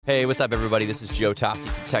Hey, what's up, everybody? This is Joe Tossi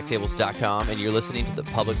from TechTables.com, and you're listening to the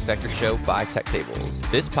Public Sector Show by Tech Tables.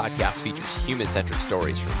 This podcast features human-centric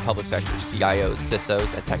stories from public sector CIOs,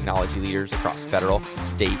 CISOs, and technology leaders across federal,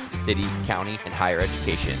 state, city, county, and higher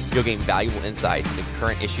education. You'll gain valuable insights into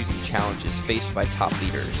current issues and challenges faced by top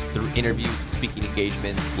leaders. Through interviews, speaking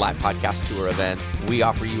engagements, live podcast tour events, we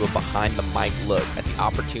offer you a behind-the-mic look at the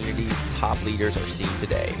opportunities top leaders are seeing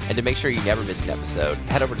today. And to make sure you never miss an episode,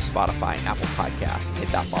 head over to Spotify and Apple Podcasts and hit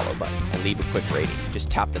that follow button and leave a quick rating. Just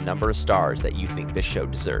tap the number of stars that you think this show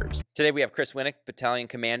deserves. Today we have Chris Winnick, Battalion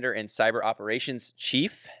Commander and Cyber Operations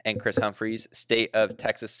Chief, and Chris Humphreys, State of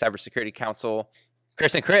Texas Cybersecurity Council.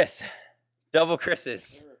 Chris and Chris, double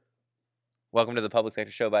Chris's. Welcome to the Public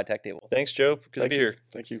Sector Show by Tech Tables. Thanks, Joe. Good to be here.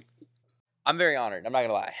 Thank you. I'm very honored. I'm not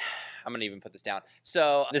going to lie. I'm going to even put this down.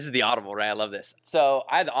 So this is the audible, right? I love this. So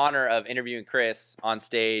I had the honor of interviewing Chris on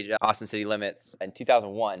stage at Austin City Limits in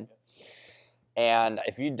 2001. And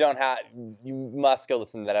if you don't have, you must go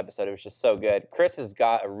listen to that episode. It was just so good. Chris has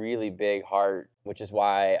got a really big heart, which is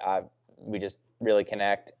why we just really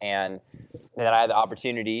connect. And then I had the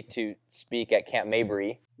opportunity to speak at Camp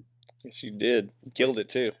Mabry. Yes, you did. You killed it,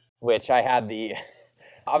 too. Which I had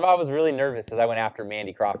I was really nervous because I went after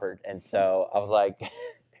Mandy Crawford. And so I was like,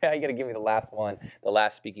 yeah, you got to give me the last one, the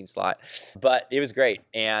last speaking slot. But it was great.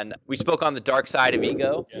 And we spoke on the dark side of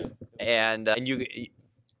ego. Yeah. And you...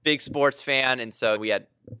 big sports fan, and so we had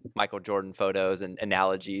Michael Jordan photos and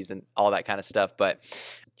analogies and all that kind of stuff. But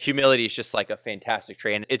humility is just like a fantastic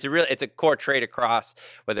trait, and it's a core trait across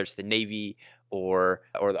whether it's the Navy or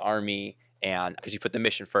the Army, and because you put the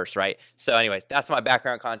mission first, right? So, anyways, that's my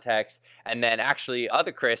background context. And then actually,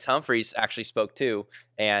 other Chris Humphreys actually spoke too,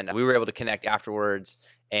 and we were able to connect afterwards.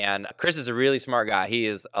 And Chris is a really smart guy. He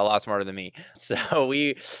is a lot smarter than me. So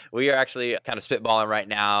we are actually kind of spitballing right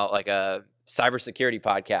now, like a cybersecurity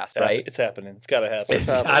podcast, right? It's happening. It's got to happen. It's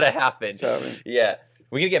got to happen. It's happening. Yeah.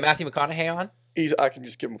 We're going to get Matthew McConaughey on? I can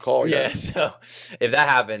just give him a call. Yeah. So if that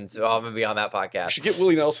happens, I'm going to be on that podcast. We should get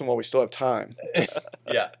Willie Nelson while we still have time.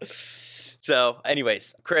 Yeah. So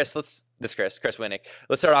anyways, Chris Winnick,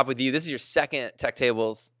 let's start off with you. This is your second Tech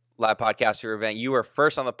Tables live podcaster event. You were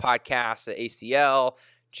first on the podcast at ACL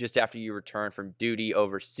just after you returned from duty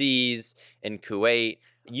overseas in Kuwait.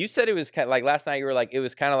 You said it was kind of like last night, you were like, it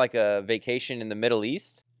was kind of like a vacation in the Middle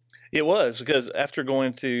East. It was, because after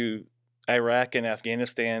going to Iraq and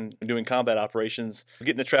Afghanistan, doing combat operations,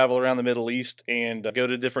 getting to travel around the Middle East and go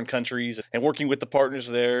to different countries and working with the partners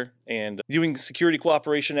there and doing security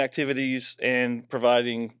cooperation activities and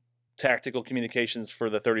providing tactical communications for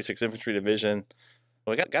the 36th Infantry Division.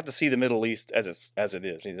 I got to see the Middle East as it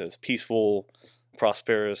is. It's peaceful,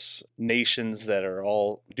 prosperous nations that are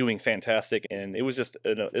all doing fantastic, and it was just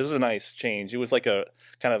it was a nice change. It was like a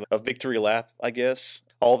kind of a victory lap, I guess,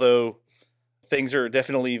 although things are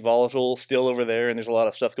definitely volatile still over there and there's a lot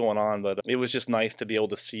of stuff going on, but it was just nice to be able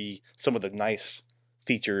to see some of the nice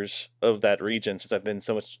features of that region since I've been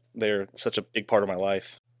such a big part of my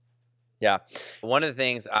life. Yeah. One of the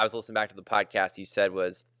things I was listening back to the podcast you said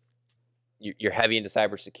was you're heavy into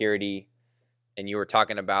cybersecurity. And you were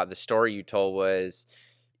talking about the story you told was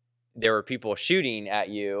there were people shooting at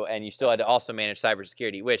you and you still had to also manage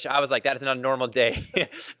cybersecurity, which I was like, that is not a normal day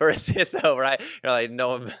for a CISO, right? You're like,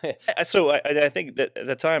 no. So I think that at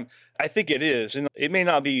the time, I think it is. And it may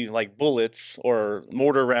not be like bullets or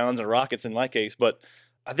mortar rounds and rockets in my case, but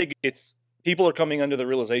I think people are coming under the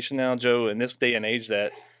realization now, Joe, in this day and age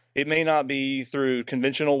that it may not be through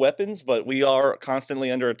conventional weapons, but we are constantly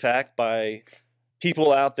under attack by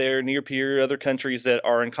people out there, near peer, other countries that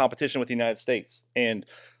are in competition with the United States. And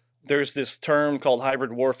there's this term called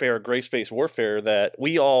hybrid warfare, gray space warfare, that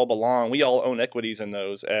we all own equities in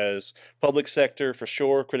those as public sector for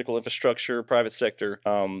sure, critical infrastructure, private sector.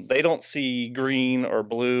 They don't see green or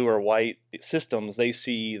blue or white systems. They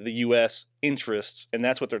see the U.S. interests, and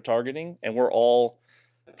that's what they're targeting. And we're all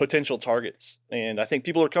potential targets. And I think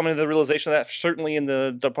people are coming to the realization of that. Certainly in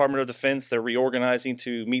the Department of Defense, they're reorganizing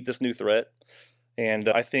to meet this new threat. And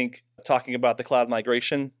I think talking about the cloud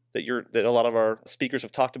migration that a lot of our speakers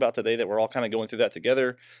have talked about today, that we're all kind of going through that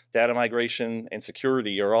together, data migration and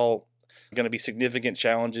security are all going to be significant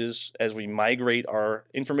challenges as we migrate our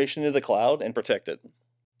information into the cloud and protect it.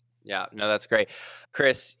 Yeah, no, that's great.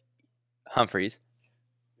 Chris Humphreys,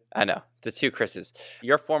 I know, the two Chris's.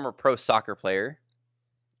 You're a former pro soccer player,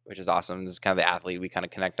 which is awesome. This is kind of the athlete we kind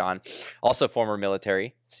of connect on. Also former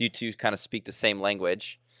military, so you two kind of speak the same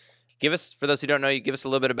language. Give us, for those who don't know you, give us a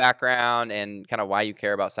little bit of background and kind of why you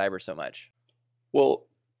care about cyber so much. Well,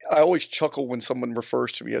 I always chuckle when someone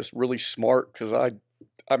refers to me as really smart because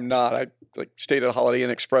I'm not. I stayed at a Holiday Inn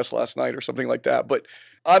Express last night or something like that. But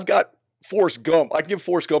I've got Forrest Gump. I can give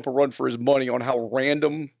Forrest Gump a run for his money on how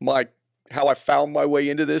random how I found my way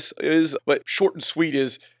into this is. But short and sweet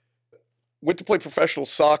is, went to play professional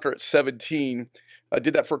soccer at 17. I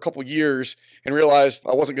did that for a couple years and realized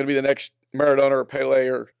I wasn't going to be the next Maradona or Pele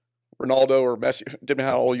or Ronaldo or Messi. Depending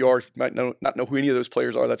on how old you are, you might not know who any of those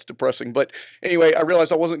players are. That's depressing. But anyway, I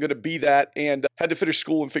realized I wasn't going to be that and had to finish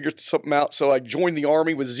school and figure something out. So I joined the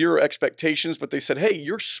Army with zero expectations, but they said, hey,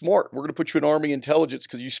 you're smart. We're going to put you in Army intelligence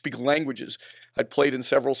because you speak languages. I'd played in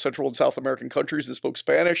several Central and South American countries and spoke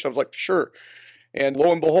Spanish. I was like, sure. And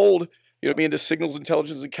lo and behold, me into signals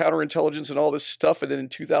intelligence and counterintelligence and all this stuff. And then in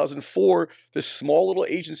 2004, this small little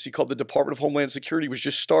agency called the Department of Homeland Security was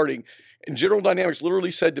just starting. And General Dynamics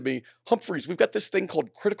literally said to me, Humphreys, we've got this thing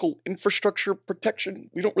called critical infrastructure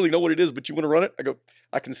protection. We don't really know what it is, but you want to run it? I go,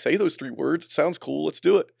 I can say those 3 words. It sounds cool. Let's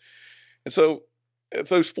do it. And so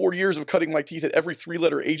those 4 years of cutting my teeth at every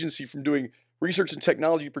 3-letter agency, from doing research and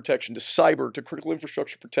technology protection to cyber to critical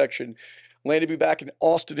infrastructure protection, landed me back in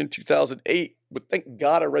Austin in 2008. But thank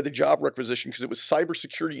God I read the job requisition, because it was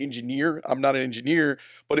cybersecurity engineer. I'm not an engineer,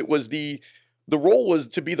 but it was the role was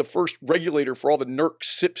to be the first regulator for all the NERC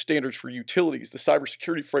SIP standards for utilities, the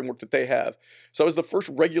cybersecurity framework that they have. So I was the first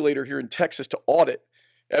regulator here in Texas to audit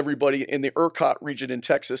everybody in the ERCOT region in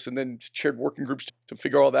Texas, and then chaired working groups to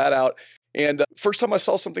figure all that out. And first time I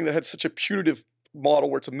saw something that had such a punitive model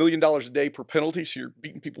where it's $1 million a day per penalty, so you're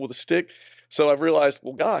beating people with a stick. So I've realized,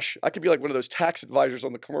 well, gosh, I could be like one of those tax advisors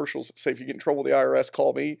on the commercials that say, if you get in trouble with the IRS,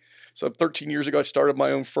 call me. So 13 years ago, I started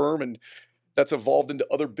my own firm, and that's evolved into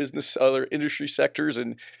other industry sectors.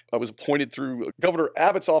 And I was appointed through Governor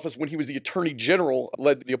Abbott's office when he was the Attorney General,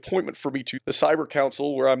 led the appointment for me to the Cyber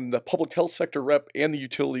Council, where I'm the public health sector rep and the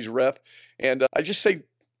utilities rep. And I just say,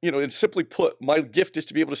 and simply put, my gift is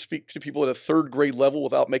to be able to speak to people at a 3rd grade level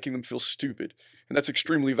without making them feel stupid. And that's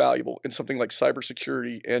extremely valuable in something like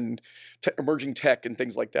cybersecurity and emerging tech and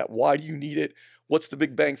things like that. Why do you need it? What's the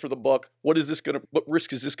big bang for the buck? What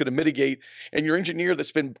risk is this going to mitigate? And your engineer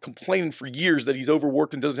that's been complaining for years that he's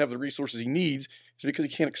overworked and doesn't have the resources he needs is because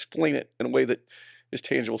he can't explain it in a way that is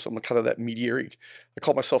tangible. So I'm kind of that mediary. I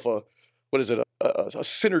call myself a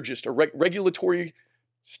synergist, a regulatory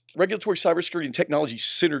cybersecurity and technology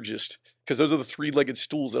synergist, because those are the 3-legged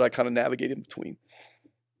stools that I kind of navigate in between.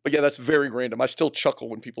 But yeah, that's very random. I still chuckle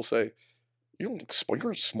when people say, you're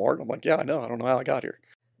smart. I'm like, yeah, I know. I don't know how I got here.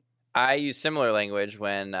 I use similar language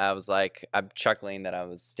when I was like, I'm chuckling that I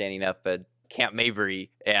was standing up at Camp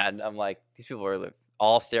Mabry, and I'm like, these people are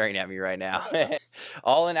all staring at me right now.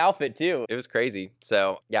 All in outfit too. It was crazy.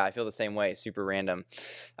 So yeah, I feel the same way. Super random.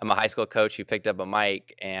 I'm a high school coach who picked up a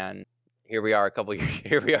mic, and here we are a couple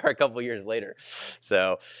years later.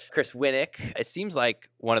 So, Chris Winnick, it seems like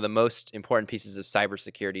one of the most important pieces of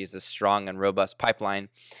cybersecurity is a strong and robust pipeline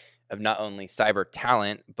of not only cyber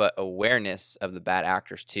talent, but awareness of the bad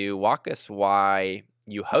actors too. Walk us why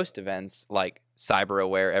you host events like Cyber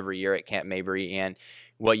Aware every year at Camp Mabry, and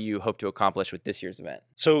what you hope to accomplish with this year's event.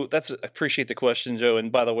 So I appreciate the question, Joe.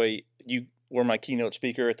 And by the way, you were my keynote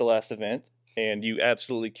speaker at the last event, and you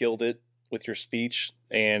absolutely killed it with your speech.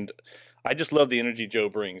 And I just love the energy Joe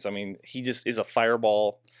brings. I mean, he just is a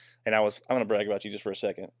fireball. And I'm going to brag about you just for a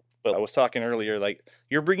second. But I was talking earlier, like,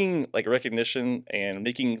 you're bringing like recognition and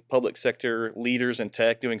making public sector leaders in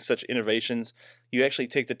tech doing such innovations. You actually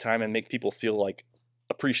take the time and make people feel like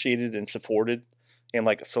appreciated and supported, and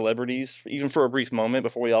like celebrities, even for a brief moment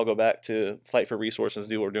before we all go back to fight for resources,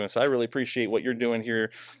 do what we're doing. So I really appreciate what you're doing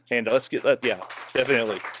here. And yeah,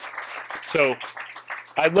 definitely. So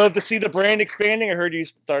I'd love to see the brand expanding. I heard you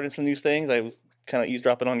started some new things. I was kind of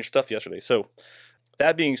eavesdropping on your stuff yesterday. So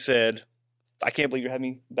that being said, I can't believe you're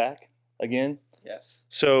having me back again. Yes.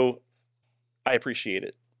 So I appreciate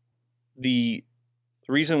it. The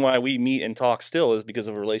reason why we meet and talk still is because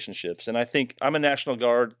of relationships. And I think I'm a National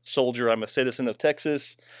Guard soldier. I'm a citizen of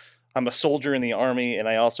Texas. I'm a soldier in the Army, and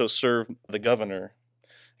I also serve the governor.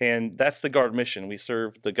 And that's the Guard mission. We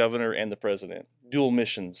serve the governor and the president, dual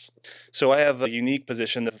missions. So I have a unique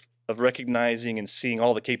position of recognizing and seeing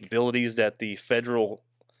all the capabilities that the federal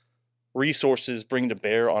resources bring to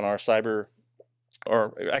bear on our cyber,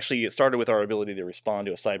 or actually it started with our ability to respond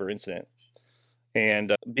to a cyber incident.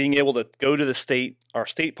 And being able to go to our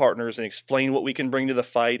state partners, and explain what we can bring to the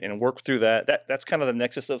fight and work through that's kind of the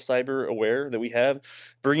nexus of Cyber Aware that we have,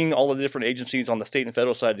 bringing all the different agencies on the state and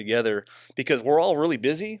federal side together, because we're all really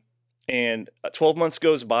busy, and 12 months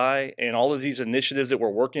goes by, and all of these initiatives that we're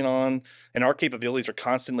working on and our capabilities are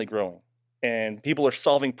constantly growing, and people are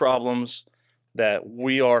solving problems that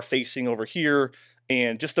we are facing over here.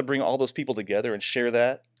 And just to bring all those people together and share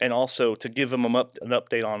that, and also to give them an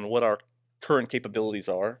update on what our current capabilities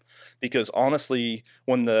are. Because honestly,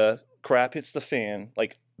 when the crap hits the fan,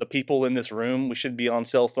 like the people in this room, we should be on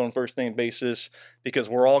cell phone first name basis, because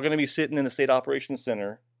we're all going to be sitting in the State Operations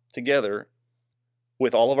Center together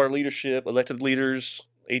with all of our leadership, elected leaders,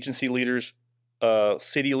 agency leaders,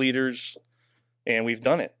 city leaders, and we've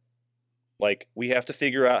done it. Like, we have to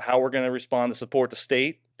figure out how we're going to respond to support the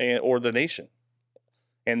state or the nation.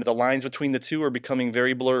 And the lines between the two are becoming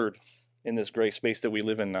very blurred in this gray space that we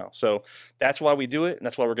live in now. So that's why we do it, and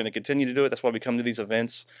that's why we're going to continue to do it. That's why we come to these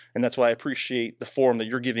events, and that's why I appreciate the forum that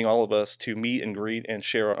you're giving all of us to meet and greet and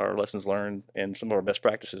share our lessons learned and some of our best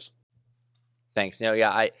practices. Thanks. No,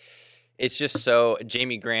 yeah, it's just so,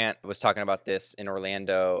 Jamie Grant was talking about this in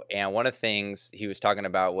Orlando, and one of the things he was talking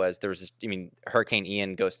about was Hurricane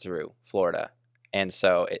Ian goes through Florida, and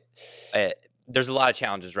so there's a lot of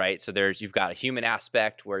challenges, right? So you've got a human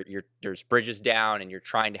aspect where there's bridges down and you're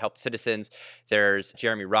trying to help citizens. There's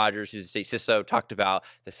Jeremy Rogers, who's a state CISO, talked about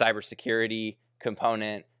the cybersecurity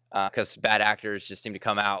component, because bad actors just seem to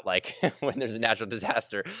come out like when there's a natural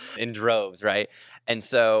disaster in droves, right? And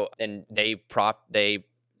so, and they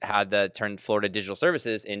had turned Florida Digital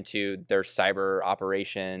Services into their cyber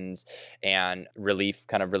operations and relief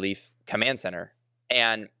command center.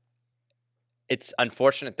 And it's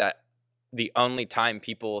unfortunate that the only time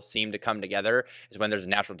people seem to come together is when there's a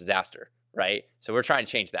natural disaster, right? So we're trying to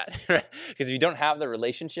change that, because if you don't have the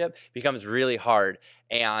relationship, it becomes really hard.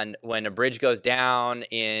 And when a bridge goes down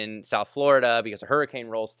in South Florida because a hurricane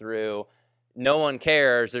rolls through, no one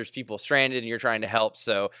cares. There's people stranded and you're trying to help.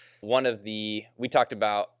 So we talked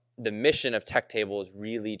about the mission of Tech Table is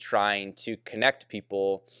really trying to connect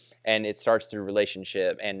people, and it starts through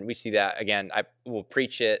relationship. And we see that, again, I will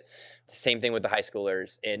preach it. Same thing with the high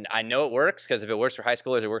schoolers. And I know it works, because if it works for high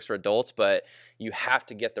schoolers, it works for adults, but you have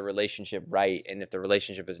to get the relationship right. And if the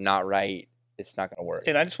relationship is not right, it's not going to work.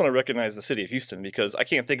 And I just want to recognize the city of Houston, because I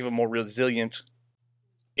can't think of a more resilient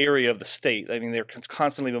area of the state. I mean, they're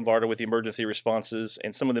constantly bombarded with emergency responses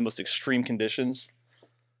and some of the most extreme conditions.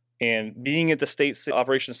 And being at the state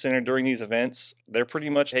operations center during these events, they're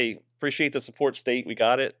pretty much, hey, appreciate the support, state, we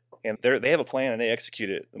got it. And they have a plan and they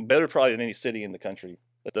execute it better probably than any city in the country.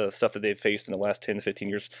 The stuff that they've faced in the last 10 to 15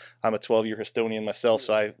 years. I'm a 12-year Houstonian myself,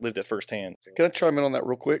 so I lived it firsthand. Can I chime in on that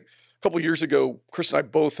real quick? A couple of years ago, Chris and I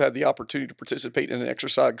both had the opportunity to participate in an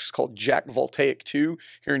exercise called Jack Voltaic 2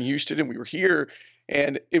 here in Houston, and we were here.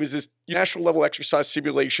 And it was this national level exercise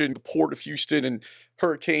simulation, the port of Houston and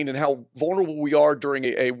hurricane, and how vulnerable we are during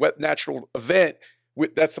a wet natural event.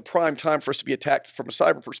 That's the prime time for us to be attacked from a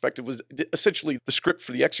cyber perspective, was essentially the script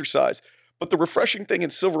for the exercise. But the refreshing thing in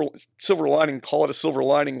silver lining, call it a silver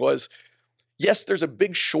lining, was, yes, there's a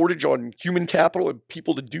big shortage on human capital and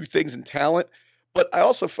people to do things and talent. But I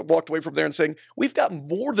also walked away from there and saying, we've got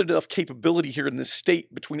more than enough capability here in this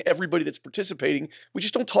state between everybody that's participating. We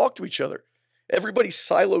just don't talk to each other. Everybody's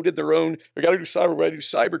siloed in their own, we got to do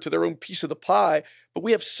cyber to their own piece of the pie. But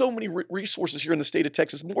we have so many resources here in the state of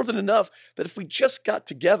Texas, more than enough, that if we just got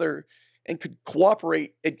together and could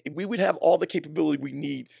cooperate, we would have all the capability we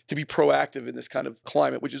need to be proactive in this kind of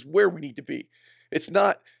climate, which is where we need to be. It's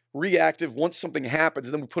not reactive once something happens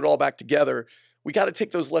and then we put it all back together. We got to take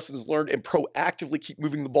those lessons learned and proactively keep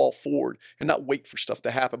moving the ball forward and not wait for stuff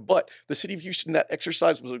to happen. But the city of Houston, that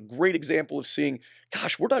exercise was a great example of seeing,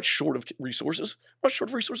 gosh, we're not short of resources. We're not short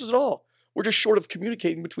of resources at all. We're just short of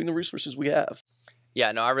communicating between the resources we have.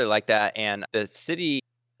 Yeah, no, I really like that. And the city,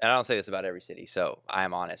 and I don't say this about every city, so I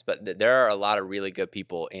am honest, but there are a lot of really good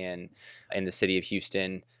people in the city of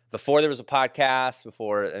Houston. Before there was a podcast,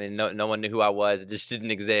 no one knew who I was. It just didn't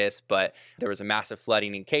exist. But there was a massive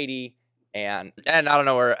flooding in Katy. And I don't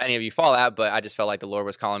know where any of you fall at, but I just felt like the Lord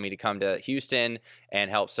was calling me to come to Houston and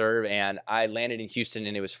help serve. And I landed in Houston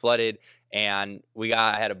and it was flooded. And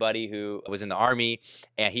I had a buddy who was in the Army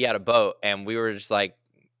and he had a boat. And we were just like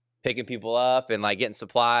picking people up and like getting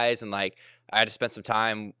supplies. And like I had to spend some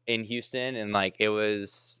time in Houston, and like it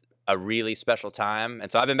was a really special time. And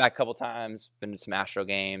so I've been back a couple times, been to some Astro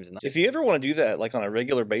games. And if you ever want to do that like on a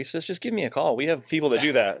regular basis, just give me a call. We have people that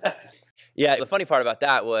do that. Yeah, the funny part about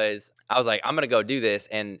that was I was like, I'm going to go do this.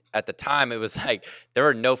 And at the time, it was like there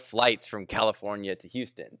were no flights from California to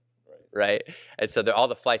Houston, right? And so all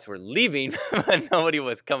the flights were leaving, but nobody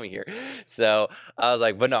was coming here. So I was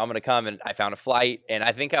like, but no, I'm going to come. And I found a flight. And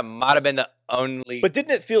I think I might have been the only. But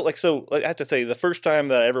didn't it feel like, so I have to say, the first time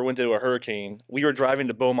that I ever went to a hurricane, we were driving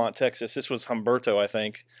to Beaumont, Texas. This was Humberto, I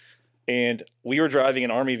think. And we were driving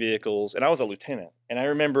in Army vehicles, and I was a lieutenant. And I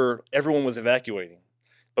remember everyone was evacuating.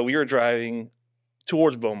 But we were driving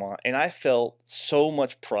towards Beaumont, and I felt so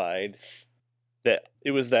much pride that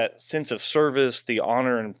it was that sense of service, the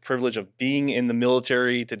honor and privilege of being in the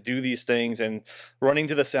military to do these things and running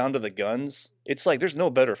to the sound of the guns. It's like there's no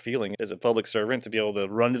better feeling as a public servant to be able to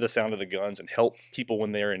run to the sound of the guns and help people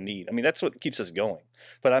when they're in need. I mean, that's what keeps us going.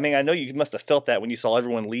 But I mean, I know you must have felt that when you saw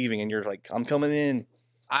everyone leaving and you're like, I'm coming in.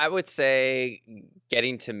 I would say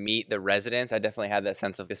getting to meet the residents, I definitely had that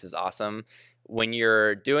sense of this is awesome. When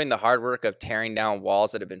you're doing the hard work of tearing down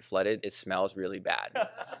walls that have been flooded, it smells really bad.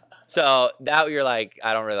 So that you're like,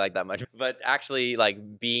 I don't really like that much. But actually,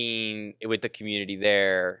 like being with the community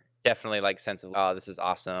there, definitely like sense of, oh, this is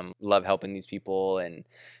awesome. Love helping these people. And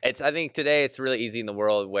I think today it's really easy in the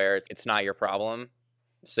world where it's not your problem,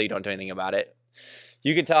 so you don't do anything about it.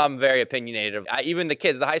 You can tell I'm very opinionated. Even the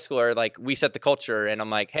kids, the high schooler, like we set the culture, and I'm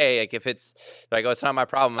like, hey, like if it's like, oh, it's not my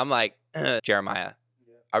problem. I'm like, Jeremiah,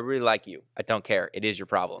 I really like you. I don't care. It is your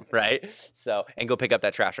problem, right? So, and go pick up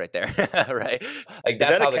that trash right there, right? Like Is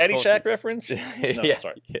that a Caddyshack reference? No, yeah.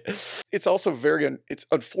 sorry. It's also it's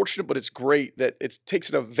unfortunate, but it's great that it takes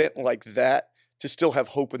an event like that to still have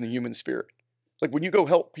hope in the human spirit. Like when you go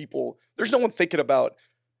help people, there's no one thinking about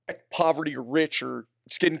poverty or rich or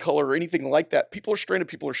skin color or anything like that. People are stranded.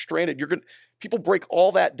 People break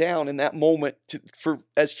all that down in that moment for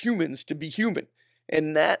as humans to be human.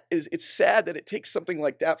 And it's sad that it takes something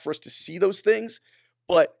like that for us to see those things,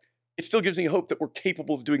 but it still gives me hope that we're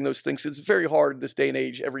capable of doing those things. It's very hard in this day and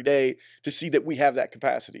age every day to see that we have that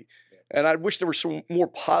capacity. And I wish there were some more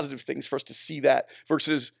positive things for us to see that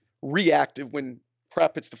versus reactive when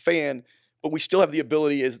crap hits the fan, but we still have the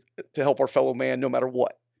ability to help our fellow man no matter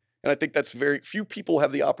what. And I think that's very few people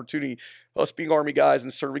have the opportunity, us being Army guys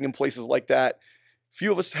and serving in places like that.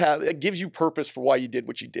 Few of us have. It gives you purpose for why you did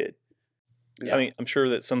what you did. Yeah. I mean, I'm sure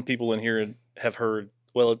that some people in here have heard,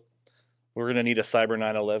 well, we're going to need a Cyber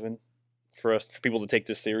 9/11 for people to take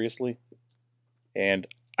this seriously. And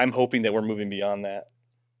I'm hoping that we're moving beyond that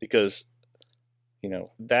because,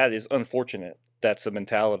 that is unfortunate. That's the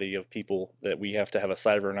mentality of people that we have to have a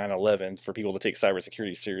Cyber 9/11 for people to take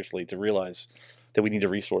cybersecurity seriously, to realize that we need to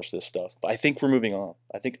resource this stuff. But I think we're moving on.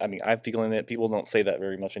 I'm feeling that people don't say that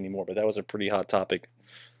very much anymore, but that was a pretty hot topic.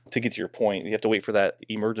 To get to your point, you have to wait for that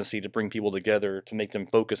emergency to bring people together to make them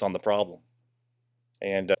focus on the problem.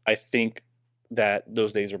 And I think that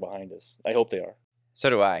those days are behind us. I hope they are. So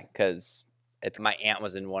do I, because my aunt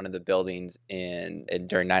was in one of the buildings during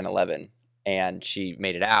 9/11, and she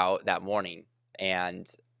made it out that morning. And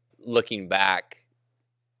looking back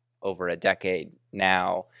over a decade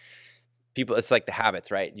now, people, it's like the habits,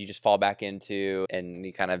 right? You just fall back into, and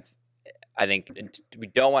you kind of, I think we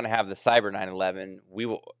don't want to have the Cyber 9/11.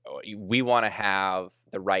 We want to have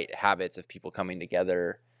the right habits of people coming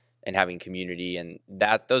together and having community, and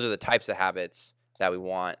those are the types of habits that we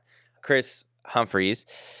want. Chris Humphreys,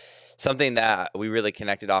 something that we really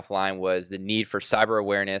connected offline was the need for cyber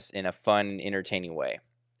awareness in a fun, entertaining way.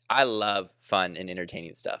 I love fun and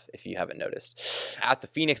entertaining stuff, if you haven't noticed. At the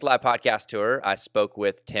Phoenix Live podcast tour, I spoke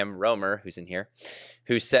with Tim Romer, who's in here,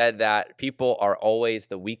 who said that people are always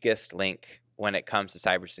the weakest link when it comes to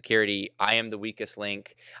cybersecurity. I am the weakest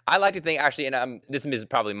link. I like to think, actually, and this is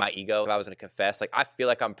probably my ego, if I was going to confess, like I feel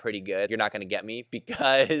like I'm pretty good. You're not going to get me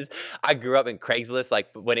because I grew up in Craigslist, like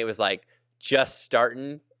when it was like just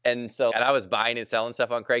starting. And I was buying and selling stuff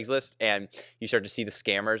on Craigslist, and you start to see the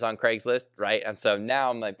scammers on Craigslist, right? And so now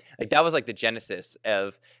I'm like that was like the genesis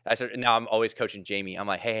of. Now I'm always coaching Jamie. I'm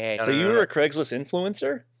like, hey. So you were a Craigslist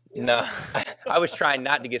influencer? No, I was trying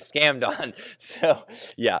not to get scammed on. So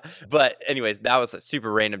yeah, but anyways, that was a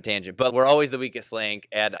super random tangent. But we're always the weakest link,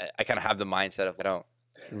 and I kind of have the mindset of I don't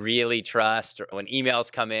really trust when emails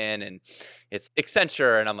come in and it's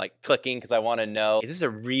Accenture and I'm like clicking because I want to know, is this a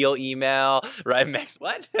real email? Right, Max?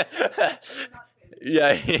 What?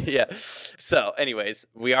 Yeah. So anyways,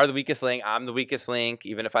 we are the weakest link. I'm the weakest link.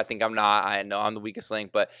 Even if I think I'm not, I know I'm the weakest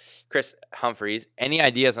link. But Chris Humphreys, any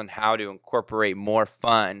ideas on how to incorporate more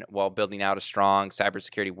fun while building out a strong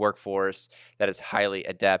cybersecurity workforce that is highly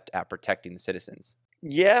adept at protecting the citizens?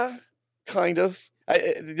 Yeah, kind of.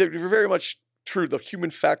 They're very much true. The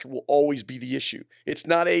human factor will always be the issue. It's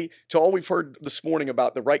not to all we've heard this morning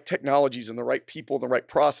about the right technologies and the right people and the right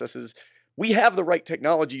processes. We have the right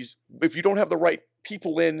technologies. If you don't have the right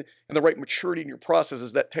people in and the right maturity in your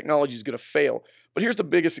processes, that technology is going to fail. But here's the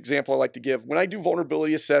biggest example I like to give. When I do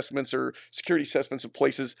vulnerability assessments or security assessments of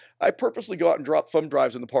places, I purposely go out and drop thumb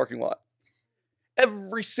drives in the parking lot.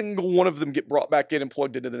 Every single one of them get brought back in and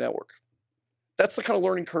plugged into the network. That's the kind of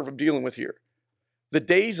learning curve I'm dealing with here. The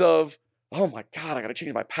days of, oh my God, I got to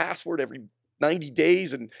change my password every 90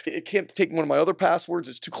 days and it can't take one of my other passwords.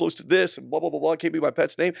 It's too close to this and blah, blah, blah, blah. It can't be my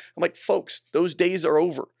pet's name. I'm like, folks, those days are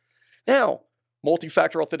over. Now,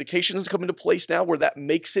 multi-factor authentication has come into place now where that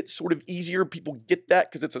makes it sort of easier. People get that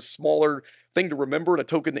because it's a smaller thing to remember and a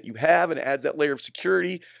token that you have, and it adds that layer of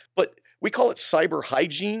security. But we call it cyber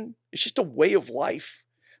hygiene. It's just a way of life.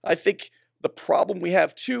 I think the problem we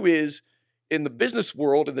have too is in the business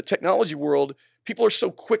world, in the technology world, people are so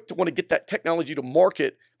quick to want to get that technology to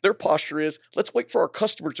market. Their posture is, let's wait for our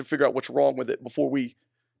customers to figure out what's wrong with it before we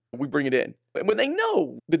bring it in. And when they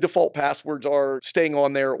know the default passwords are staying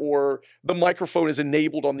on there or the microphone is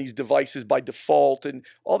enabled on these devices by default and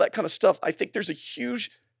all that kind of stuff, I think there's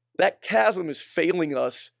that chasm is failing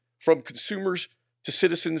us from consumers to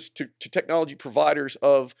citizens to technology providers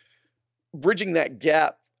of bridging that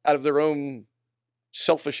gap out of their own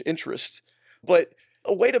selfish interest. But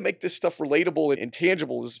a way to make this stuff relatable and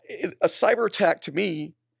tangible is a cyber attack. To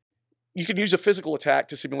me, you can use a physical attack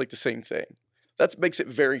to simulate the same thing. That makes it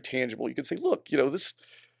very tangible. You can say, look, this,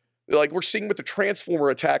 like we're seeing with the transformer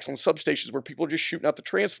attacks on substations where people are just shooting out the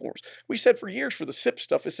transformers. We said for years for the SIP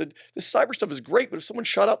stuff, I said, this cyber stuff is great, but if someone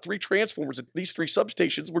shot out 3 transformers at these 3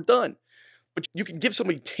 substations, we're done. But you can give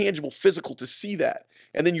somebody tangible physical to see that.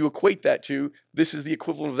 And then you equate that to, this is the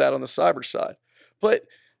equivalent of that on the cyber side. But,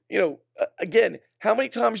 again, how many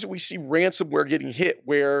times do we see ransomware getting hit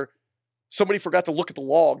where somebody forgot to look at the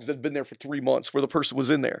logs that had been there for 3 months where the person was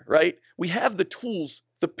in there, right? We have the tools.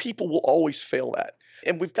 The people will always fail at.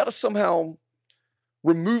 And we've got to somehow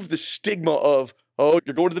remove the stigma of, oh,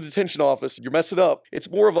 you're going to the detention office, you're messing up. It's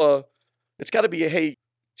more of it's got to be hey,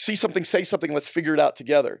 see something, say something, let's figure it out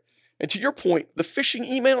together. And to your point, the phishing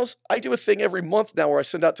emails, I do a thing every month now where I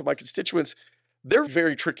send out to my constituents. They're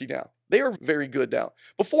very tricky now. They are very good now.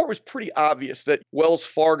 Before it was pretty obvious that Wells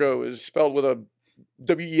Fargo is spelled with a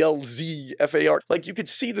WELZFAR. Like you could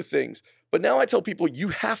see the things. But now I tell people you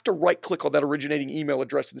have to right click on that originating email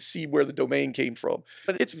address and see where the domain came from.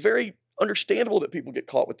 But it's very understandable that people get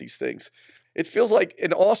caught with these things. It feels like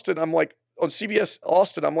in Austin, I'm like, on CBS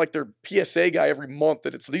Austin, I'm like their PSA guy every month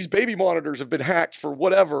that it's these baby monitors have been hacked for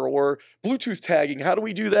whatever, or Bluetooth tagging. How do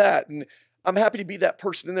we do that? And I'm happy to be that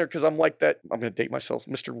person in there because I'm like that. I'm going to date myself,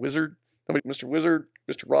 Mr. Wizard,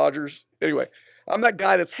 Mr. Rogers. Anyway, I'm that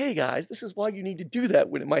guy that's, hey guys, this is why you need to do that.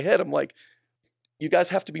 When in my head, I'm like, you guys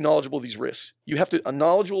have to be knowledgeable of these risks. You have to be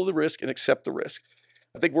knowledgeable of the risk and accept the risk.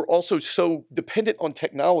 I think we're also so dependent on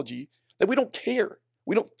technology that we don't care.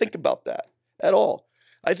 We don't think about that at all.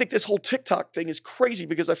 I think this whole TikTok thing is crazy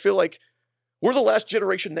because I feel like we're the last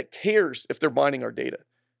generation that cares if they're mining our data.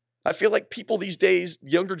 I feel like people these days,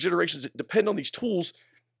 younger generations that depend on these tools,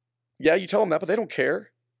 yeah, you tell them that, but they don't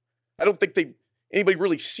care. I don't think anybody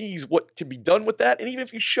really sees what can be done with that. And even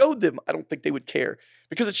if you showed them, I don't think they would care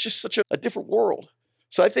because it's just such a different world.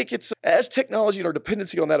 So I think it's as technology and our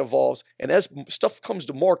dependency on that evolves and as stuff comes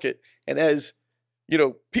to market and as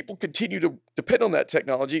people continue to depend on that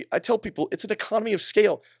technology, I tell people it's an economy of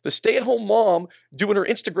scale. The stay-at-home mom doing her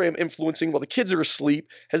Instagram influencing while the kids are asleep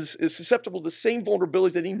is susceptible to the same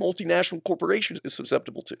vulnerabilities that any multinational corporation is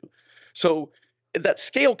susceptible to. So that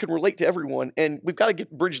scale can relate to everyone, and we've got to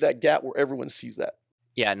bridge that gap where everyone sees that.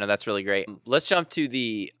 Yeah, no, that's really great. Let's jump to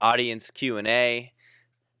the audience Q&A.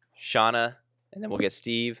 Shauna, and then we'll get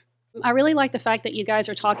Steve. I really like the fact that you guys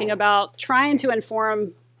are talking about trying to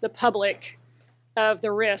inform the public of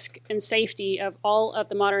the risk and safety of all of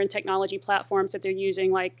the modern technology platforms that they're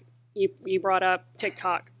using, like you brought up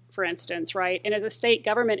TikTok, for instance, right? And as a state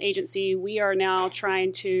government agency, we are now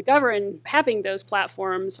trying to govern having those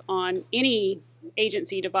platforms on any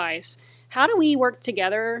agency device. How do we work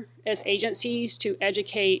together as agencies to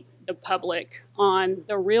educate the public on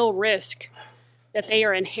the real risk that they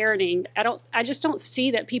are inheriting? I just don't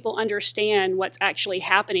see that people understand what's actually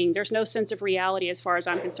happening. There's no sense of reality as far as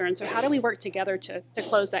I'm concerned. So how do we work together to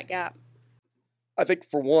close that gap? I think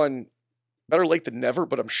for one, better late than never,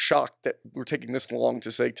 but I'm shocked that we're taking this long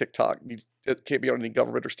to say TikTok it can't be on any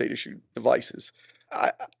government or state issued devices.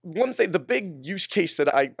 One thing, the big use case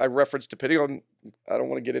that I referenced, depending on, I don't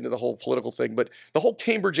want to get into the whole political thing, but the whole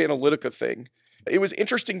Cambridge Analytica thing, it was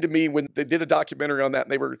interesting to me when they did a documentary on that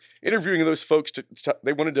and they were interviewing those folks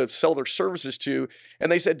they wanted to sell their services to.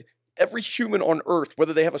 And they said, every human on earth,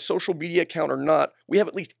 whether they have a social media account or not, we have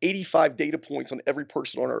at least 85 data points on every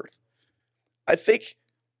person on earth. I think,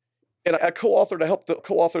 and I helped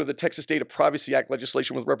co-author the Texas Data Privacy Act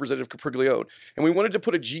legislation with Representative Capriglione. And we wanted to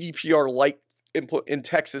put a GDPR-like input in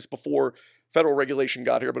Texas before federal regulation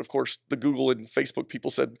got here. But of course, the Google and Facebook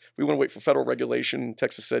people said, we want to wait for federal regulation.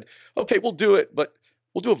 Texas said, okay, we'll do it, but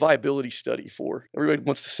we'll do a viability study for. Everybody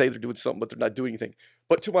wants to say they're doing something, but they're not doing anything.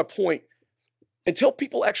 But to my point, until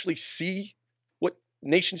people actually see what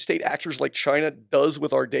nation state actors like China does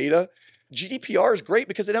with our data, GDPR is great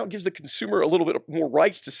because it now gives the consumer a little bit more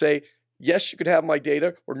rights to say, yes, you can have my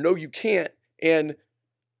data, or no, you can't. And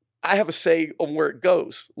I have a say on where it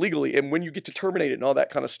goes legally and when you get to terminate it and all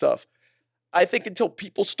that kind of stuff. I think until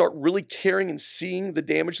people start really caring and seeing the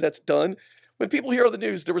damage that's done, when people hear on the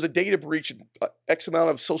news, there was a data breach and X amount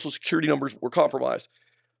of social security numbers were compromised.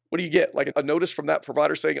 What do you get? Like a notice from that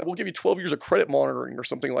provider saying, we'll give you 12 years of credit monitoring or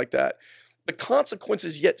something like that. The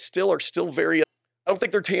consequences yet still are very, I don't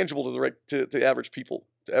think they're tangible to the average people,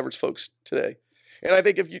 the average folks today. And I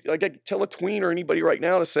think if you, like, I tell a tween or anybody right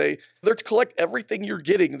now to say, they're to collect everything you're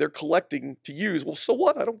getting, they're collecting to use. Well, so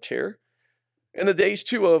what? I don't care. And the days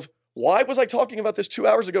too of, why was I talking about this 2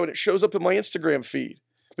 hours ago and it shows up in my Instagram feed?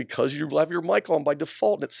 Because you have your mic on by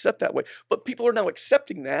default and it's set that way. But people are now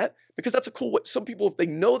accepting that because that's a cool way. Some people, if they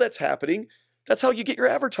know that's happening, that's how you get your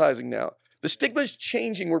advertising now. The stigma is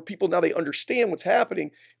changing where people now they understand what's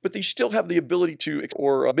happening, but they still have the ability to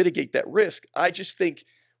or mitigate that risk. I just think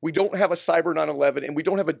we don't have a cyber 9/11 and we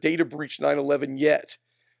don't have a data breach 9/11 yet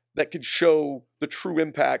that could show the true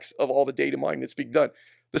impacts of all the data mining that's being done.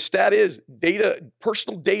 The stat is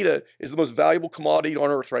personal data is the most valuable commodity on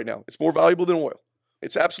earth right now. It's more valuable than oil.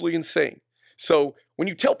 It's absolutely insane. So when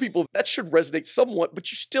you tell people that should resonate somewhat, but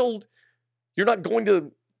you're not going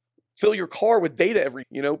to fill your car with data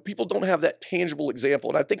people don't have that tangible example.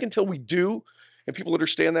 And I think until we do, and people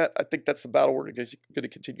understand that, I think that's the battle we're going to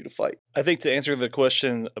continue to fight. I think to answer the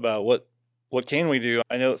question about what can we do,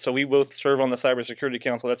 I know, so we both serve on the Cybersecurity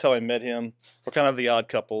Council. That's how I met him. We're kind of the odd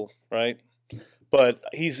couple, right? But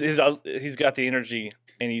he's got the energy,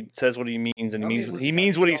 and he says what he means, and he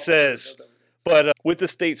means what he says. But with the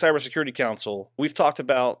State Cybersecurity Council, we've talked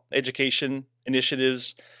about education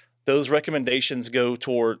initiatives. Those recommendations go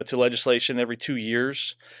to legislation every 2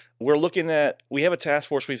 years. We have a task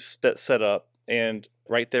force we've set up, and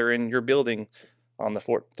right there in your building on the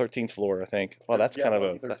 13th floor, I think. Well, that's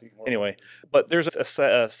anyway. But there's a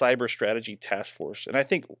cyber strategy task force. And I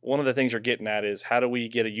think one of the things you're getting at is how do we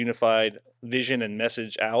get a unified vision and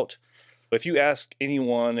message out? If you ask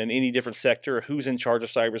anyone in any different sector who's in charge of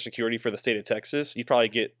cybersecurity for the state of Texas, you probably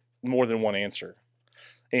get more than one answer.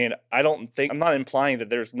 And I'm not implying that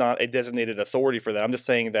there's not a designated authority for that. I'm just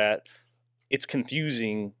saying that it's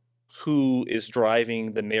confusing who is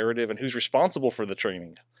driving the narrative and who's responsible for the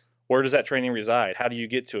training. Where does that training reside? How do you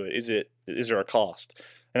get to it? Is there a cost?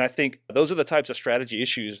 And I think those are the types of strategy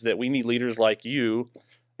issues that we need leaders like you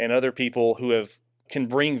and other people who can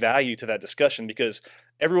bring value to that discussion, because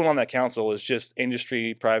everyone on that council is just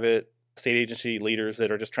industry, private, state agency leaders that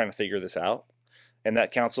are just trying to figure this out. And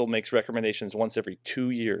that council makes recommendations once every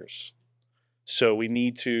 2 years. So we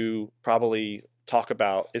need to probably talk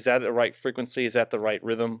about, is that the right frequency? Is that the right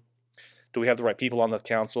rhythm? Do we have the right people on the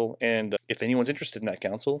council? And if anyone's interested in that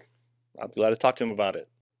council, I'd be glad to talk to them about it.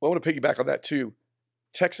 Well, I want to piggyback on that too.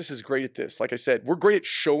 Texas is great at this. Like I said, we're great at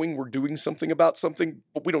showing we're doing something about something,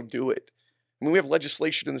 but we don't do it. I mean, we have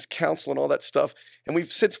legislation in this council and all that stuff.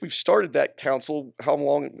 And since we've started that council, how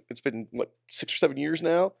long? It's been, 6 or 7 years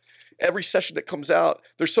now? Every session that comes out,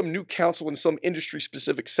 there's some new council in some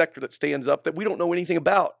industry-specific sector that stands up that we don't know anything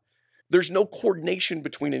about. There's no coordination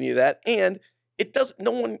between any of that. And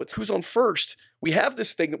no one, who's on first. We have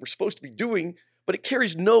this thing that we're supposed to be doing, but it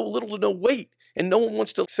carries little to no weight. And no one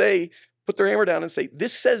wants to put their hammer down and say,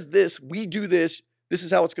 this says this, we do this, this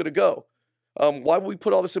is how it's going to go. Why would we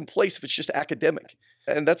put all this in place if it's just academic?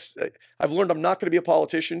 And I've learned I'm not going to be a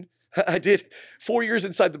politician. I did 4 years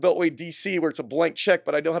inside the Beltway, D.C., where it's a blank check,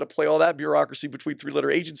 but I know how to play all that bureaucracy between 3-letter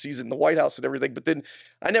agencies and the White House and everything. But then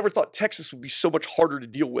I never thought Texas would be so much harder to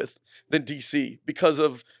deal with than D.C. because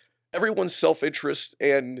of everyone's self-interest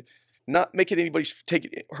and not making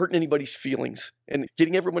hurting anybody's feelings and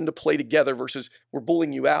getting everyone to play together versus we're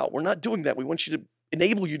bullying you out. We're not doing that. We want you to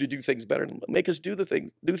enable you to do things better and make us do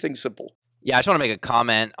things simple. Yeah, I just want to make a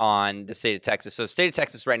comment on the state of Texas. So the state of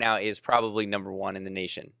Texas right now is probably number one in the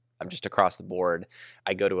nation. I'm just across the board.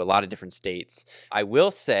 I go to a lot of different states. I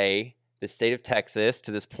will say the state of Texas,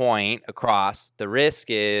 to this point, across, the risk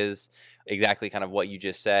is exactly kind of what you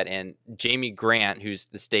just said. And Jamie Grant, who's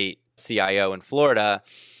the state CIO in Florida,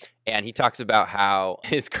 and he talks about how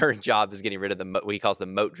his current job is getting rid of what he calls the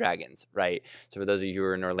moat dragons, right? So for those of you who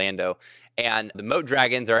are in Orlando, and the moat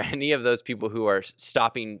dragons are any of those people who are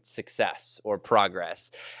stopping success or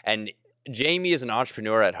progress. And Jamie is an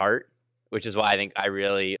entrepreneur at heart, which is why I think I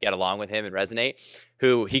really get along with him and resonate,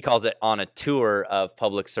 who he calls it on a tour of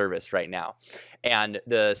public service right now. And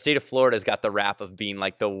the state of Florida has got the rap of being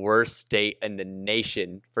like the worst state in the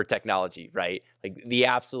nation for technology, right? Like the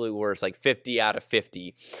absolute worst, like 50 out of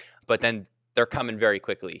 50. But then they're coming very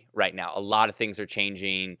quickly right now. A lot of things are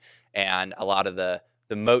changing, and a lot of the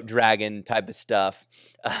moat dragon type of stuff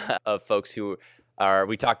of folks who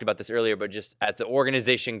we talked about this earlier, but just as the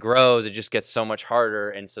organization grows, it just gets so much harder.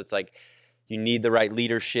 And so it's like you need the right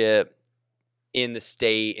leadership in the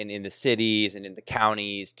state and in the cities and in the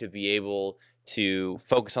counties to be able to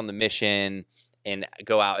focus on the mission and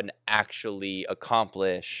go out and actually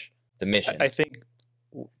accomplish the mission. I think,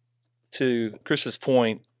 to Chris's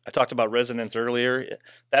point, I talked about resonance earlier.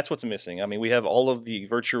 That's what's missing. I mean, we have all of the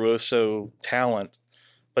virtuoso talent,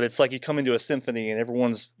 but it's like you come into a symphony and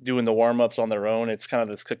everyone's doing the warm-ups on their own. It's kind of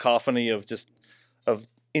this cacophony of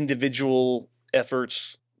individual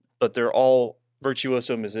efforts, but they're all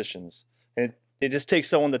virtuoso musicians. And it just takes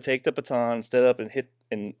someone to take the baton, stand up and hit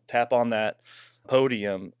and tap on that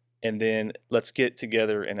podium, and then let's get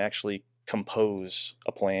together and actually compose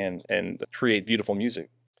a plan and create beautiful music.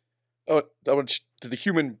 I want to the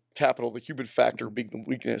human capital, the human factor being the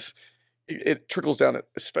weakness. It trickles down,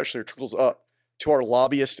 especially, or trickles up to our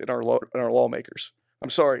lobbyists and our lawmakers. I'm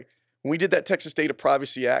sorry. When we did that Texas Data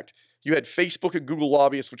Privacy Act, you had Facebook and Google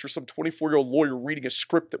lobbyists, which were some 24-year-old lawyer reading a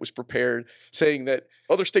script that was prepared saying that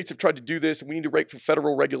other states have tried to do this and we need to wait for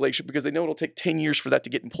federal regulation because they know it'll take 10 years for that to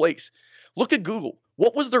get in place. Look at Google.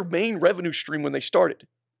 What was their main revenue stream when they started?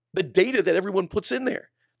 The data that everyone puts in there.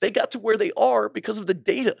 They got to where they are because of the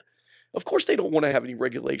data. Of course, they don't want to have any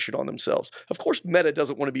regulation on themselves. Of course, Meta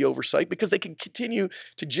doesn't want to be oversight because they can continue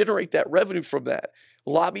to generate that revenue from that.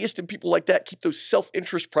 Lobbyists and people like that keep those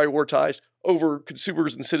self-interest prioritized over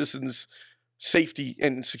consumers and citizens' safety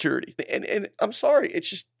and security. And I'm sorry,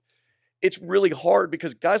 it's really hard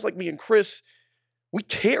because guys like me and Chris, we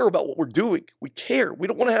care about what we're doing. We care. We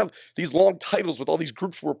don't want to have these long titles with all these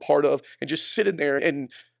groups we're a part of and just sit in there and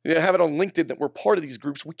have it on LinkedIn that we're part of these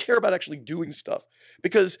groups. We care about actually doing stuff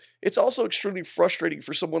because it's also extremely frustrating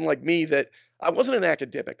for someone like me that I wasn't an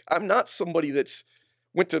academic. I'm not somebody that's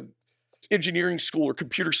went to engineering school or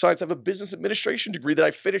computer science. I have a business administration degree that I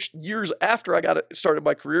finished years after I started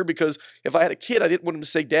my career because if I had a kid, I didn't want him to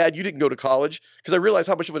say, "Dad, you didn't go to college," because I realized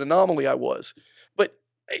how much of an anomaly I was. But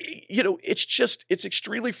it's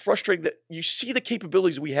extremely frustrating that you see the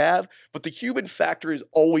capabilities we have, but the human factor is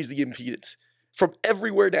always the impedance. From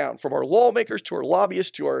everywhere down, from our lawmakers to our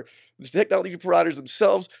lobbyists to our technology providers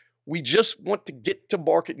themselves, we just want to get to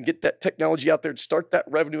market and get that technology out there and start that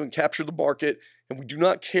revenue and capture the market, and we do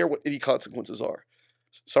not care what any consequences are.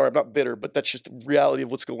 Sorry, I'm not bitter, but that's just the reality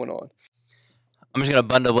of what's going on. I'm just going to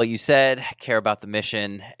bundle what you said, care about the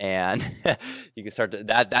mission, and you can start to,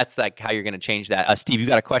 that's like how you're going to change that. Steve, you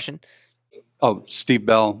got a question? Oh, Steve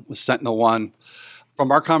Bell with Sentinel One. From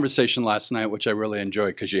our conversation last night, which I really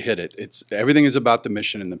enjoyed because you hit it, everything is about the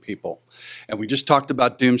mission and the people. And we just talked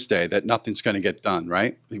about doomsday, that nothing's going to get done,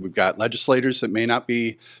 right? We've got legislators that may not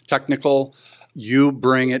be technical. You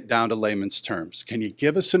bring it down to layman's terms. Can you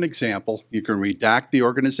give us an example? You can redact the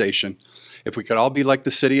organization. If we could all be like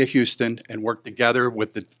the city of Houston and work together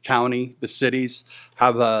with the county, the cities,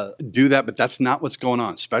 do that, but that's not what's going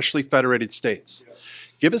on, especially federated states. Yeah.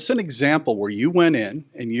 Give us an example where you went in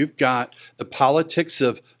and you've got the politics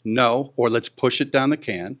of no, or let's push it down the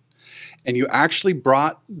can, and you actually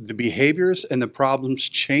brought the behaviors and the problems,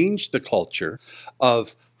 changed the culture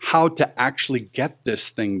of how to actually get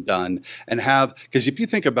this thing done and because if you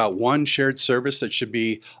think about one shared service that should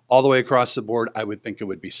be all the way across the board, I would think it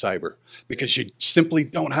would be cyber, because you simply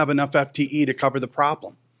don't have enough FTE to cover the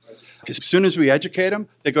problem. Because as soon as we educate them,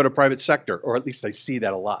 they go to private sector, or at least I see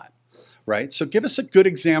that a lot. Right? So give us a good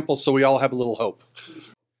example so we all have a little hope.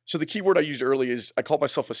 So the key word I used earlier is I call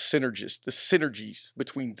myself a synergist, the synergies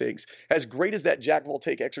between things. As great as that jack of all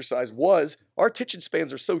take exercise was, our attention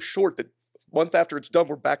spans are so short that a month after it's done,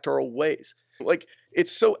 we're back to our old ways. Like,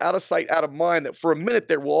 it's so out of sight, out of mind that for a minute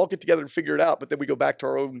there, we'll all get together and figure it out, but then we go back to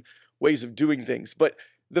our own ways of doing things. But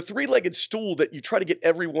the three-legged stool that you try to get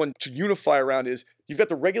everyone to unify around is you've got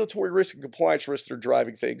the regulatory risk and compliance risks that are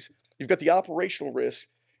driving things. You've got the operational risk.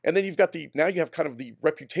 And then you have kind of the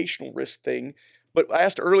reputational risk thing. But I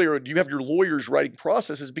asked earlier, do you have your lawyers writing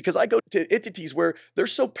processes? Because I go to entities where they're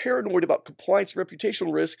so paranoid about compliance and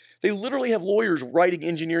reputational risk, they literally have lawyers writing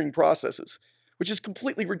engineering processes, which is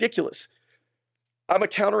completely ridiculous. I'm a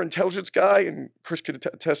counterintelligence guy, and Chris could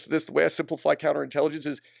attest to this. The way I simplify counterintelligence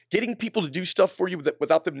is getting people to do stuff for you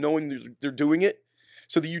without them knowing they're doing it.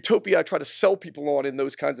 So the utopia I try to sell people on in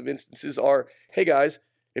those kinds of instances are, hey guys,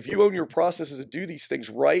 if you own your processes and do these things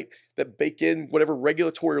right, that bake in whatever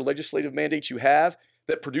regulatory or legislative mandates you have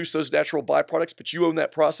that produce those natural byproducts, but you own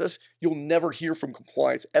that process, you'll never hear from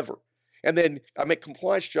compliance ever. And then I make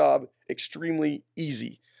compliance job extremely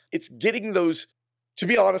easy. It's getting those, to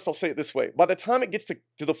be honest, I'll say it this way. By the time it gets to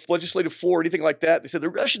the legislative floor or anything like that, they said the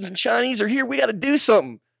Russians and Chinese are here. We got to do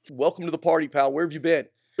something. Welcome to the party, pal. Where have you been?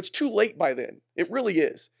 It's too late by then. It really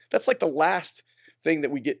is. That's like the last thing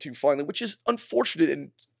that we get to finally, which is unfortunate,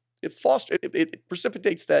 and it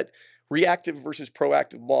precipitates that reactive versus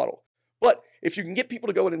proactive model. But if you can get people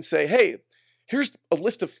to go in and say, hey, here's a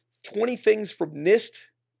list of 20 things from NIST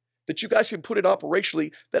that you guys can put in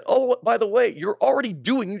operationally that, oh, by the way, you're already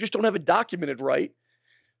doing, you just don't have it documented right.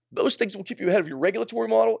 Those things will keep you ahead of your regulatory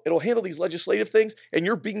model. It'll handle these legislative things, and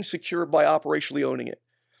you're being secure by operationally owning it.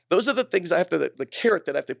 Those are the things the carrot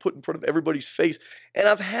that I have to put in front of everybody's face. And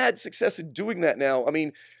I've had success in doing that now. I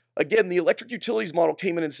mean, again, the electric utilities model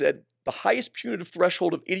came in and said the highest punitive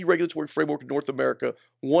threshold of any regulatory framework in North America,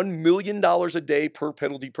 $1 million a day per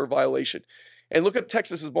penalty per violation. And look at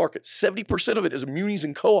Texas's market. 70% of it is munis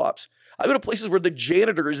and co-ops. I go to places where the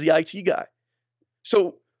janitor is the IT guy.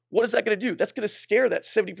 So what is that going to do? That's going to scare that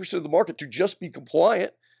 70% of the market to just be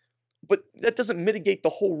compliant. But that doesn't mitigate the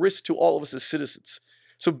whole risk to all of us as citizens.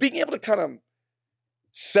 So being able to kind of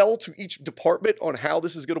sell to each department on how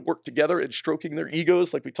this is going to work together and stroking their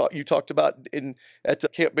egos, like you talked about at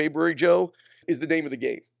Camp Mayberry, Joe, is the name of the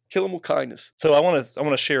game. Kill them with kindness. So I want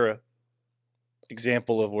to share a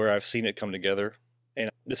example of where I've seen it come together,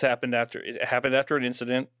 and this happened after an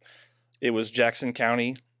incident. It was Jackson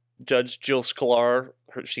County Judge Jill Sklar.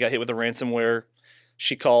 She got hit with a ransomware.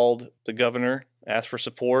 She called the governor, asked for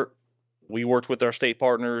support. We worked with our state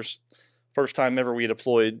partners. First time ever we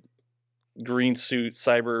deployed green suit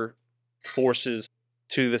cyber forces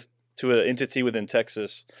to an entity within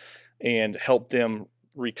Texas and helped them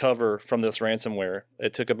recover from this ransomware.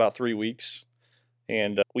 It took about 3 weeks,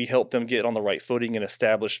 and we helped them get on the right footing and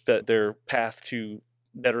establish their path to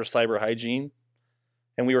better cyber hygiene.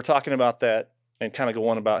 And we were talking about that and kind of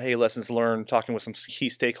going about, hey, lessons learned, talking with some key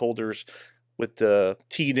stakeholders with the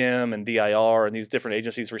TDM and DIR and these different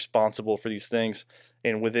agencies responsible for these things.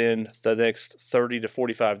 And within the next 30 to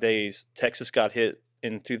 45 days, Texas got hit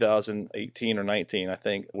in 2018 or 19, I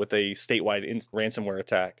think, with a statewide ransomware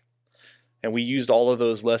attack. And we used all of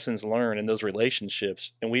those lessons learned in those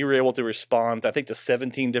relationships. And we were able to respond, I think, to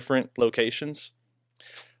 17 different locations.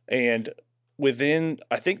 And within,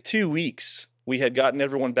 I think, 2 weeks, we had gotten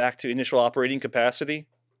everyone back to initial operating capacity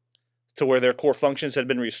to where their core functions had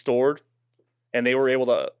been restored and they were able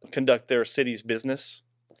to conduct their city's business.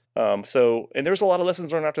 And there's a lot of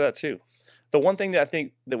lessons learned after that too. The one thing that I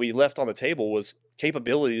think that we left on the table was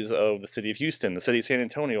capabilities of the city of Houston, the city of San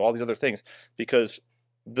Antonio, all these other things, because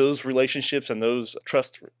those relationships and those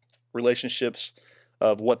trust relationships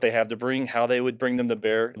of what they have to bring, how they would bring them to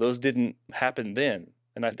bear, those didn't happen then.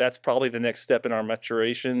 And that's probably the next step in our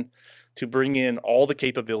maturation, to bring in all the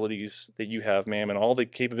capabilities that you have, ma'am, and all the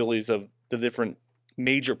capabilities of the different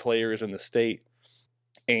major players in the state,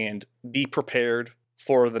 and be prepared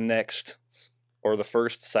for the next or the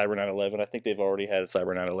first Cyber 9/11. I think they've already had a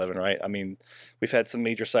Cyber 9/11, right? I mean, we've had some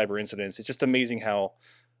major cyber incidents. It's just amazing how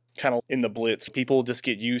kind of in the blitz, people just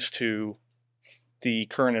get used to the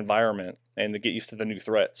current environment and they get used to the new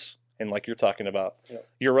threats. And like you're talking about,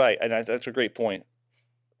 You're right. And that's a great point.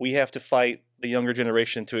 We have to fight the younger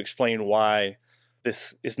generation to explain why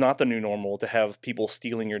this is not the new normal, to have people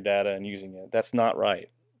stealing your data and using it. That's not right.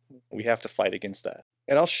 We have to fight against that.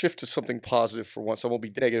 And I'll shift to something positive for once. I won't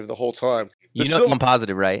be negative the whole time. I'm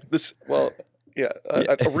positive, right?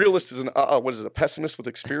 A realist is a pessimist with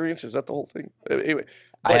experience? Is that the whole thing? Anyway,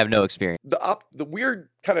 I have no experience. The weird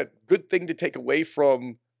kind of good thing to take away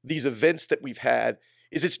from these events that we've had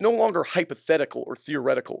is it's no longer hypothetical or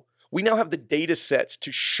theoretical. We now have the data sets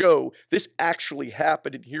to show this actually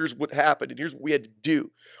happened, and here's what happened, and here's what we had to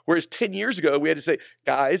do. Whereas 10 years ago, we had to say,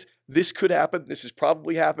 guys, this could happen. This is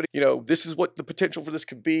probably happening. This is what the potential for this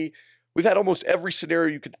could be. We've had almost every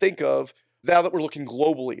scenario you could think of now that we're looking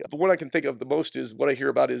globally. The one I can think of the most is what I hear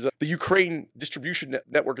about is the Ukraine distribution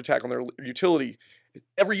network attack on their utility.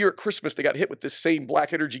 Every year at Christmas, they got hit with this same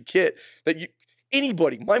black energy kit that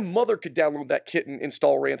anybody, my mother could download that kit and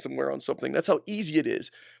install ransomware on something. That's how easy it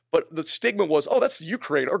is. But the stigma was, oh, that's the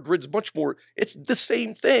Ukraine. Our grid's much more. It's the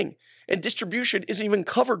same thing. And distribution isn't even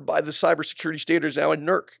covered by the cybersecurity standards now in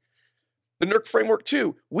NERC. The NERC framework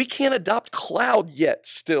too. We can't adopt cloud yet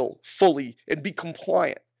still fully and be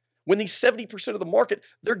compliant. When these 70% of the market,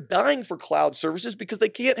 they're dying for cloud services because they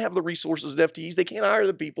can't have the resources and FTEs. They can't hire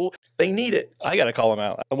the people. They need it. I got to call them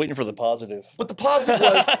out. I'm waiting for the positive. But the positive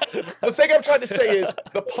was, the thing I'm trying to say is,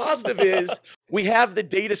 the positive is we have the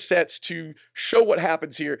data sets to show what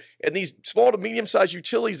happens here. And these small to medium-sized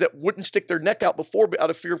utilities that wouldn't stick their neck out before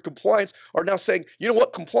out of fear of compliance are now saying, you know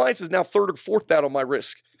what, compliance is now third or fourth down on my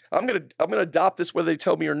risk. I'm gonna adopt this whether they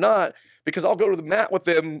tell me or not, because I'll go to the mat with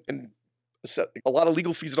them and a lot of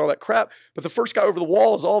legal fees and all that crap. But the first guy over the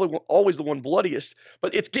wall is always the one bloodiest.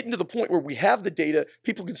 But it's getting to the point where we have the data,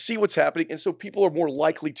 people can see what's happening, and so people are more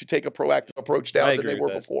likely to take a proactive approach now than they were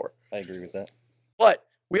before. I agree with that. But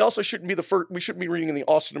we also shouldn't be the first. We shouldn't be reading in the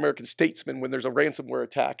Austin American Statesman when there's a ransomware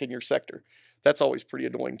attack in your sector. That's always pretty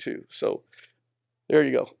annoying too. So there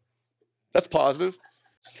you go. That's positive.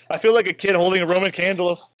 I feel like a kid holding a Roman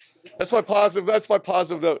candle. That's my positive. That's my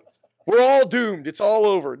positive note. We're all doomed. It's all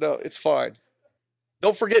over. No, it's fine.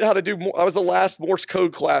 Don't forget how to do. I was the last Morse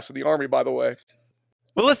code class in the Army, by the way.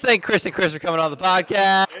 Well, let's thank Chris and Chris for coming on the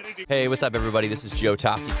podcast. Hey, what's up, everybody? This is Joe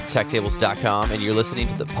Tossi from TechTables.com, and you're listening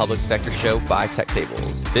to the Public Sector Show by Tech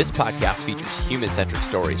Tables. This podcast features human-centric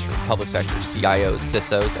stories from public sector CIOs,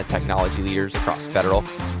 CISOs, and technology leaders across federal,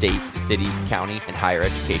 state, city, county, and higher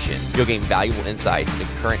education. You'll gain valuable insights into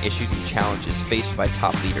current issues and challenges faced by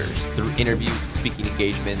top leaders. Through interviews, speaking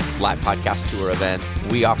engagements, live podcast tour events,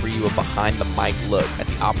 we offer you a behind-the-mic look at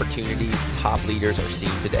the opportunities top leaders are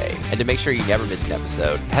seeing today. And to make sure you never miss an episode,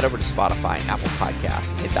 head over to Spotify and Apple Podcasts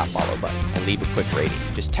and hit that follow button and leave a quick rating.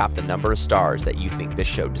 Just tap the number of stars that you think this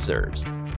show deserves.